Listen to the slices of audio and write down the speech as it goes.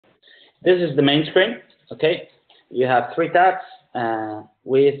This is the main screen. Okay, you have three tabs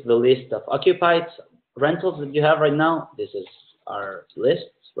with the list of occupied rentals that you have right now. This is our list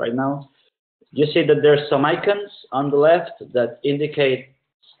right now. You see that there's some icons on the left that indicate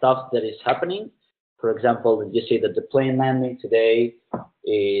stuff that is happening. For example, you see that the plane landing today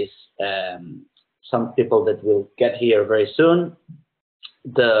is some people that will get here very soon.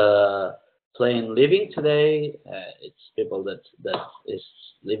 The plane leaving today, it's people that is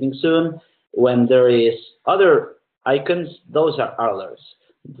leaving soon. When there is other icons, those are alerts.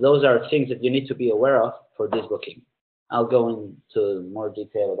 Those are things that you need to be aware of for this booking. I'll go into more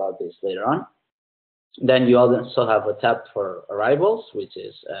detail about this later on. Then you also have a tab for arrivals, which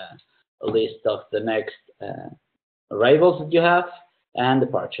is a list of the next arrivals that you have, and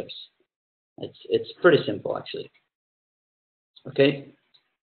departures. It's pretty simple, actually. Okay.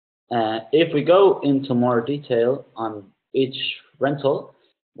 If we go into more detail on each rental,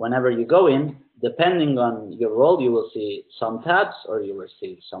 whenever you go in, depending on your role, you will see some tabs or you will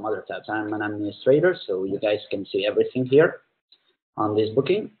see some other tabs. I'm an administrator, so you guys can see everything here on this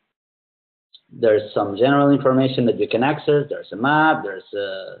booking. There's some general information that you can access. There's a map. There's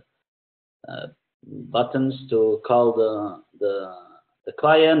buttons to call the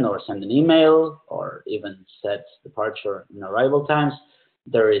client or send an email or even set departure and arrival times.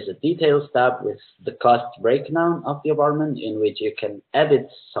 There is a details tab with the cost breakdown of the apartment in which you can edit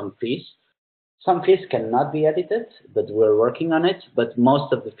some fees. Some fees cannot be edited, but we're working on it. But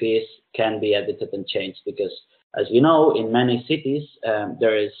most of the fees can be edited and changed because, as you know, in many cities,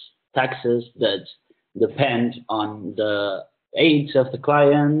 there is taxes that depend on the age of the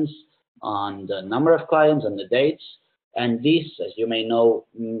clients, on the number of clients, on the dates. And this, as you may know,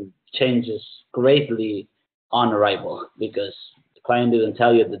 changes greatly on arrival because the client didn't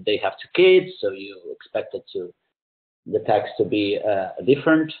tell you that they have 2 kids, so you expected the tax to be a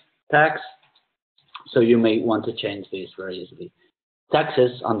different tax. So you may want to change this very easily.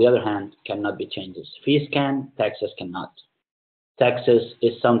 Taxes, on the other hand, cannot be changed. Fees can, taxes cannot. Taxes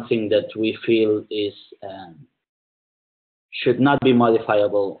is something that we feel is should not be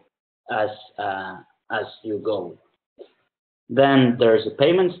modifiable as you go. Then there's a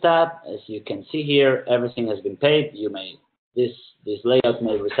payments tab. As you can see here, everything has been paid. This layout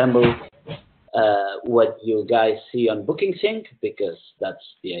may resemble what you guys see on BookingSync because that's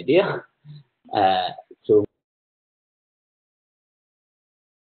the idea. To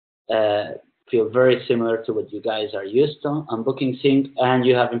feel very similar to what you guys are used to on BookingSync, and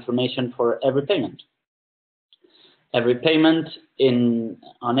you have information for every payment. Every payment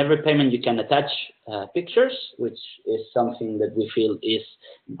on every payment you can attach pictures, which is something that we feel is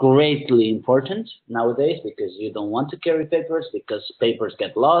greatly important nowadays because you don't want to carry papers, because papers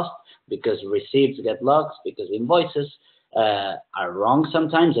get lost, because receipts get lost, because invoices are wrong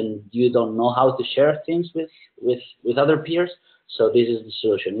sometimes, and you don't know how to share things with other peers. So this is the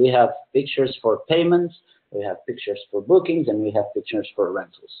solution. We have pictures for payments, we have pictures for bookings, and we have pictures for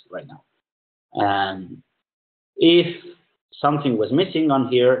rentals right now. If something was missing on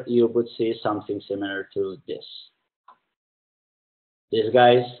here, you would see something similar to this. These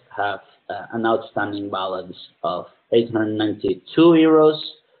guys have an outstanding balance of 892 euros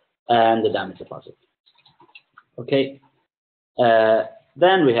and the damage deposit. Okay.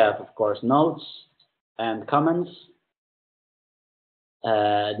 Then we have, of course, notes and comments.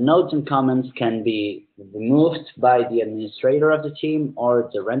 Notes and comments can be removed by the administrator of the team or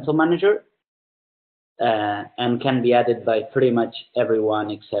the rental manager. And can be added by pretty much everyone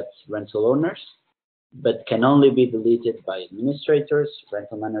except rental owners, but can only be deleted by administrators,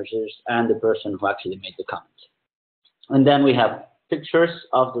 rental managers, and the person who actually made the comment. And then we have pictures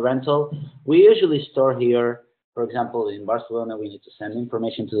of the rental. We usually store here, for example, in Barcelona, we need to send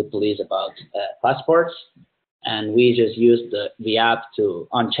information to the police about passports, and we just use the app to,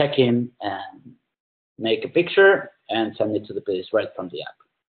 on check-in, and make a picture and send it to the police right from the app.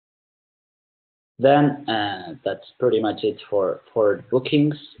 Then that's pretty much it for the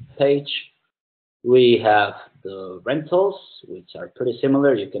bookings page. We have the rentals, which are pretty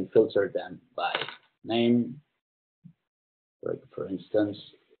similar. You can filter them by name. For instance,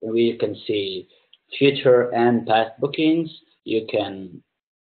 we can see future and past bookings. You can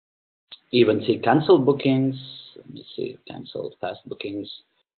even see canceled bookings. Let me see, canceled past bookings.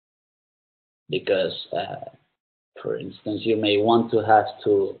 Because for instance, you may want to have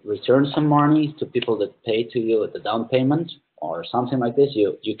to return some money to people that pay to you at the down payment or something like this.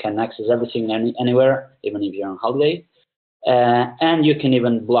 You can access everything anywhere, even if you're on holiday. And you can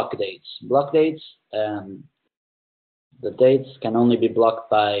even block dates. Block dates, the dates can only be blocked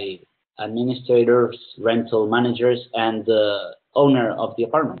by administrators, rental managers, and the owner of the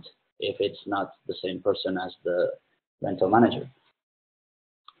apartment. if it's not the same person as the rental manager.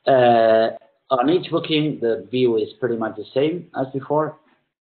 On each booking, the view is pretty much the same as before.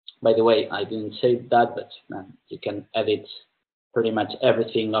 By the way, I didn't say that, but you can edit pretty much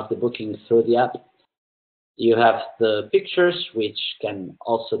everything of the booking through the app. You have the pictures, which can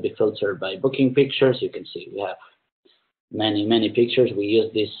also be filtered by booking pictures. You can see we have many, many pictures. We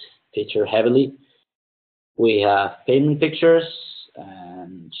use this feature heavily. We have payment pictures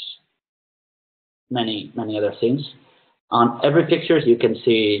and many, many other things. On every picture, you can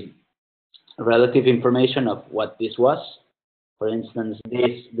see relative information of what this was. For instance,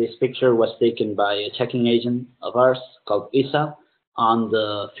 this picture was taken by a checking agent of ours called Isa on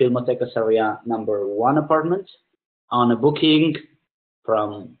the Filmoteca Sarriá #1 apartment on a booking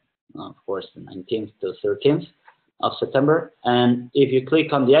from, of course, the 19th to 13th of September. And if you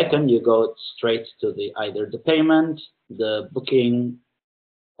click on the icon, you go straight to either the payment, the booking,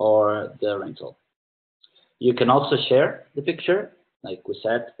 or the rental. You can also share the picture. Like we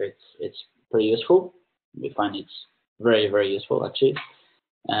said, it's pretty useful. We find it's very, very useful, actually.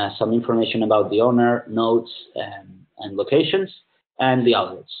 Some information about the owner, notes, and locations, and the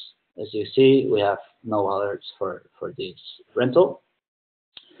alerts. As you see, we have no alerts for this rental.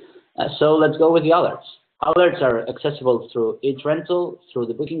 So let's go with the alerts. Alerts are accessible through each rental, through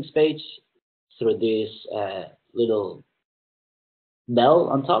the bookings page, through this little bell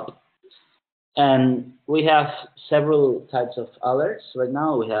on top. And we have several types of alerts right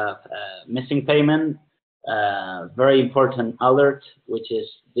now. We have missing payment, very important alert, which is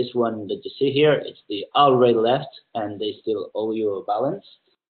this one that you see here. It's the already left and they still owe you a balance.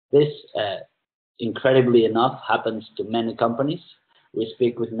 This, incredibly enough, happens to many companies. We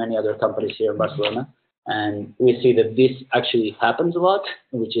speak with many other companies here in Barcelona, and we see that this actually happens a lot,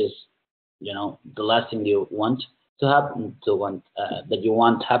 which is, you know, the last thing you want to happen, that you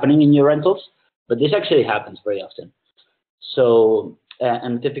want happening in your rentals. But this actually happens very often. So a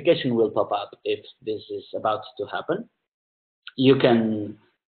notification will pop up if this is about to happen. You can,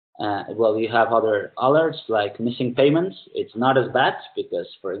 well, you have other alerts like missing payments. It's not as bad because,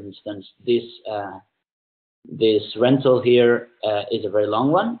 for instance, this rental here is a very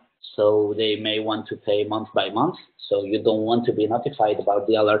long one. So they may want to pay month by month. So you don't want to be notified about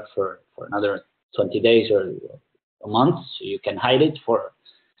the alert for another 20 days or a month. So you can hide it for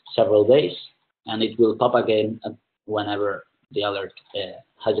several days, and it will pop again whenever the alert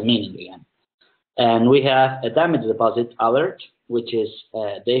has a meaning again. And we have a damage deposit alert, which is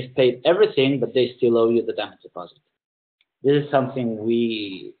they've paid everything, but they still owe you the damage deposit. This is something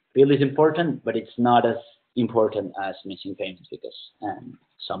we feel is important, but it's not as important as missing payments because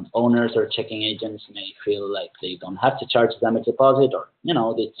some owners or checking agents may feel like they don't have to charge damage deposit, or, you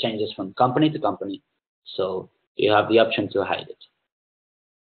know, it changes from company to company. So you have the option to hide it.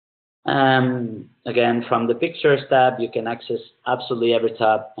 Again, from the Pictures tab, you can access absolutely every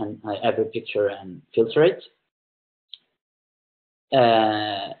tab and every picture and filter it.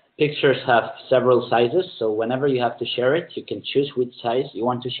 Pictures have several sizes, so whenever you have to share it, you can choose which size you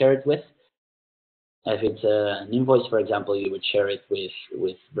want to share it with. If it's an invoice, for example, you would share it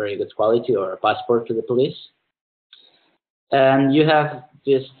with very good quality, or a passport to the police. And you have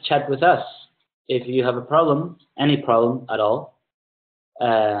this chat with us. If you have a problem, any problem at all,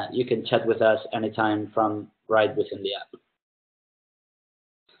 you can chat with us anytime from right within the app.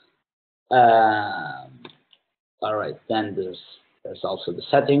 All right, then there's also the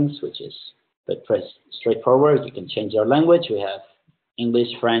settings, which is pretty straightforward. You can change your language. We have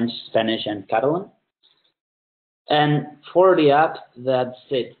English, French, Spanish, and Catalan. And for the app, that's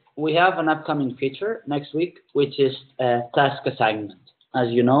it. We have an upcoming feature next week, which is task assignment.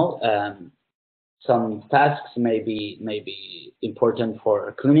 As you know, some tasks may be important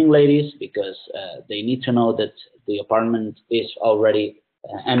for cleaning ladies because they need to know that the apartment is already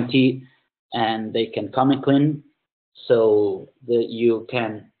empty and they can come and clean. So that you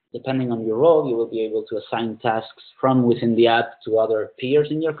can, depending on your role, you will be able to assign tasks from within the app to other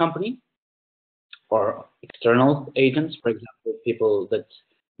peers in your company or external agents, for example, people that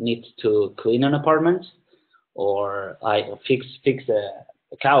need to clean an apartment or fix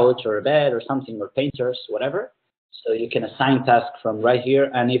a couch or a bed or something, or painters, whatever. So you can assign tasks from right here,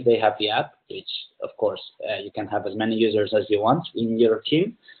 and if they have the app, which of course you can have as many users as you want in your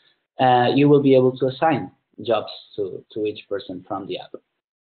team, you will be able to assign jobs to each person from the app.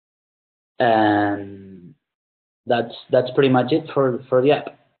 And that's pretty much it for the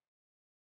app.